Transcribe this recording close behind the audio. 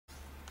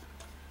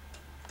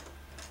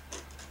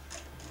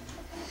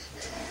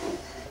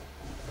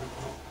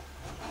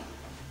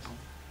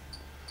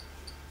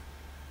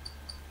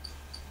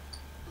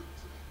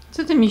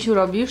Co ty, misiu,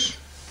 robisz?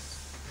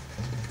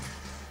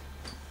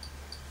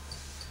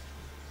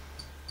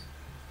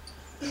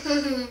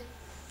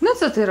 No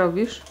co ty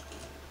robisz?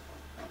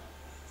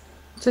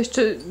 Coś,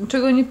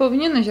 czego nie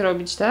powinieneś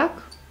robić, tak?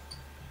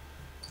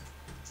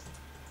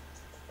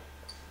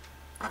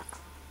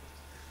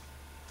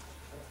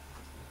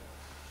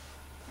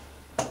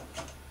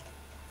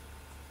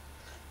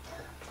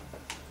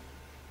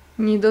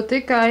 Nie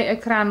dotykaj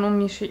ekranu,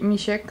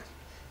 misiek.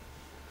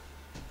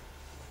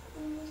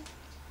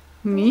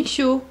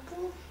 Misiu,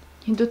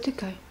 nie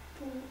dotykaj.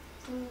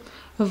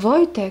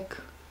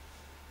 Wojtek.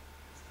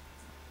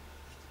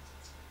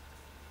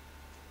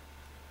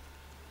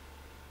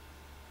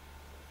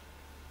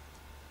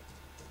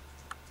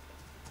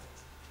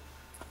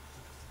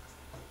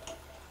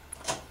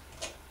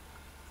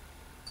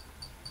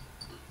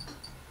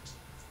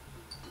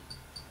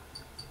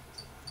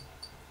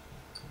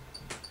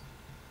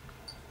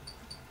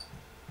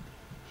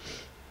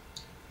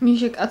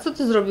 Misiek, a co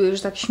ty zrobiłeś,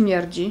 że tak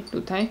śmierdzi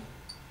tutaj?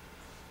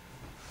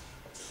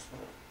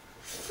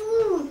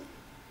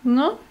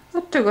 No,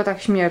 od czego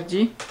tak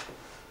śmierdzi?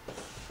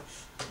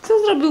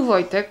 Co zrobił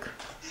Wojtek?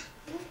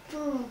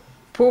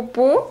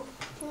 Pupu?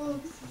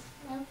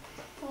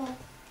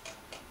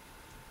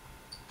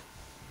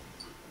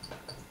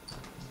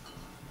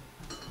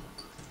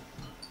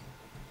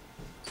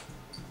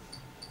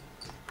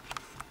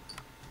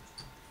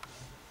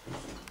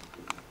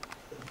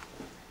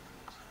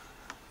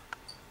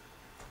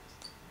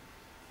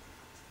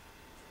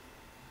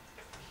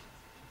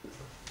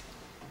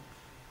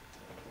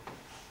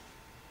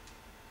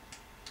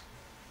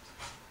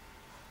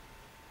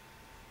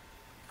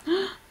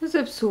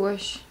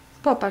 Zepsułeś.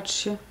 Popatrz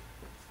się.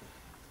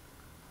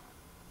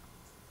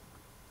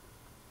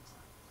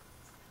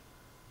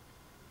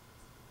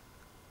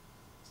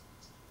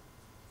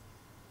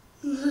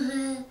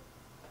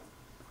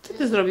 Co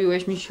ty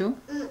zrobiłeś, misiu?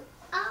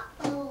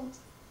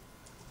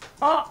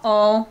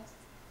 O-o.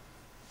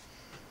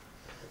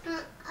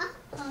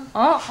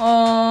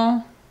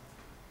 O-o.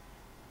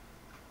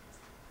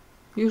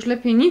 Już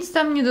lepiej nic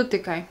tam nie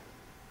dotykaj.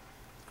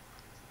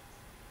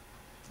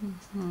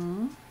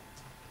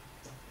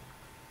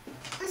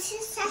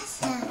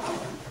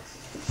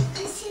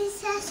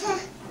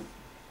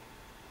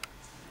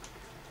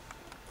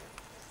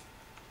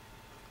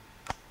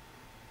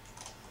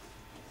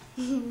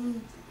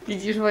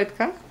 Widzisz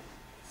Wojtka?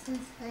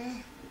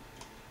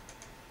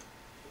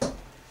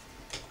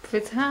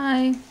 Powiedz hi.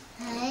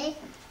 Hej.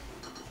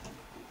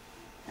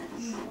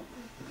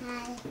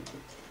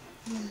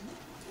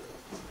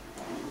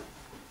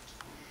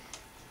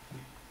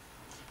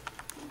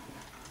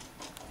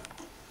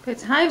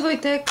 Powiedz hi,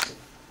 Wojtek.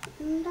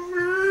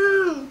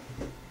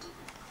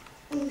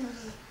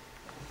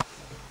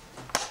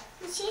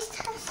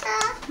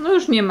 No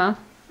już nie ma.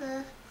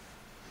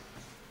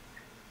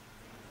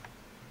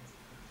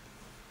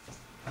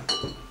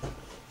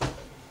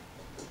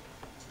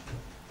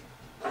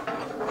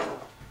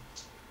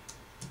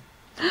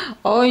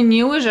 Oj,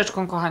 nie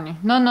łyżeczką, kochanie.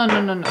 No.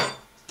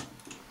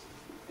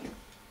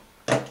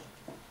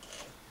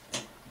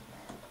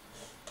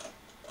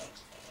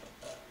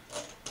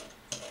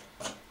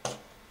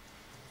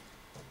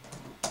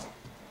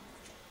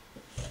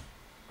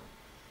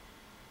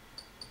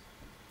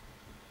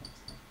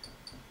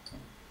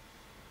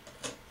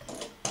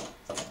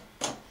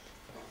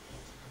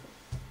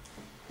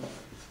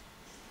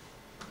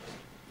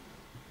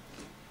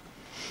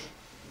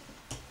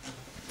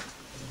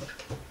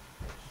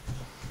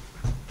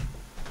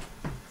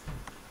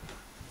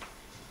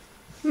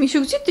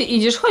 Misiu, gdzie ty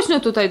idziesz? Chodź no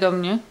tutaj do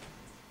mnie.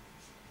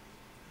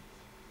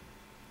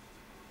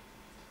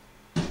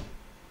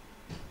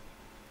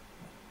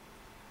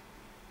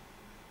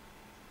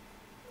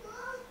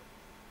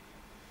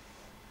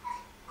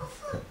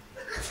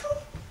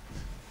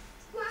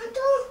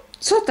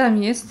 Co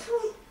tam jest?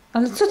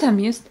 Ale co tam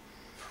jest?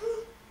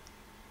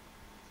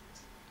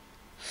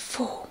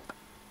 Fu.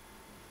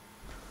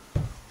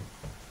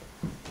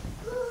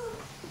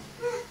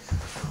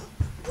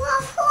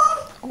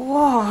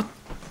 Ło,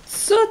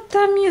 co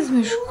tam jest,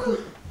 myszku?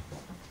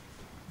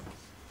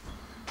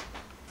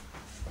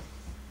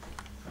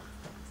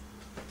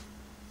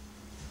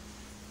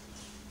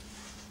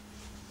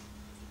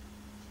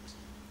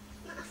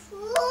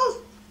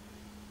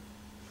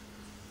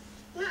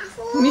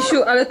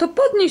 Misiu, ale to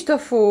podnieś to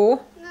fu.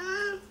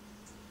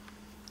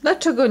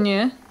 Dlaczego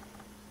nie?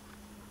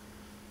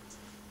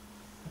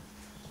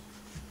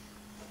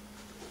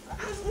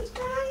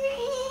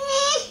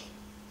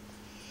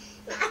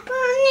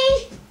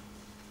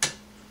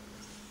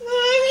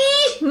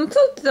 No co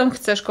ty tam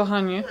chcesz,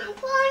 kochanie?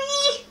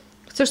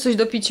 Chcesz coś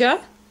do picia?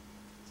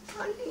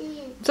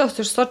 Co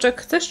chcesz,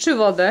 soczek chcesz czy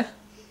wodę?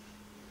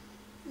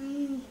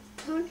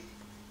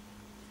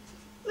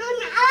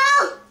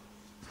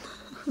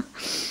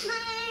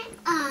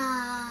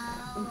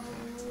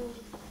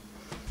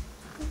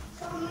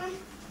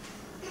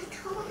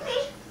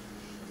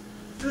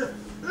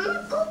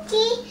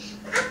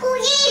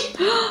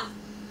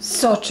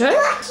 Soczek?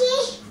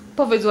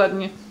 Powiedz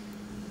ładnie.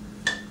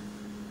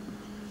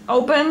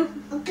 Open,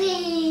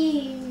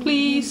 Open.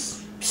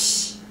 please.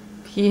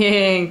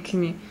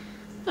 Pięknie.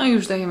 No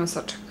już dajemy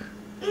soczek.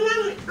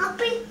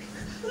 Open.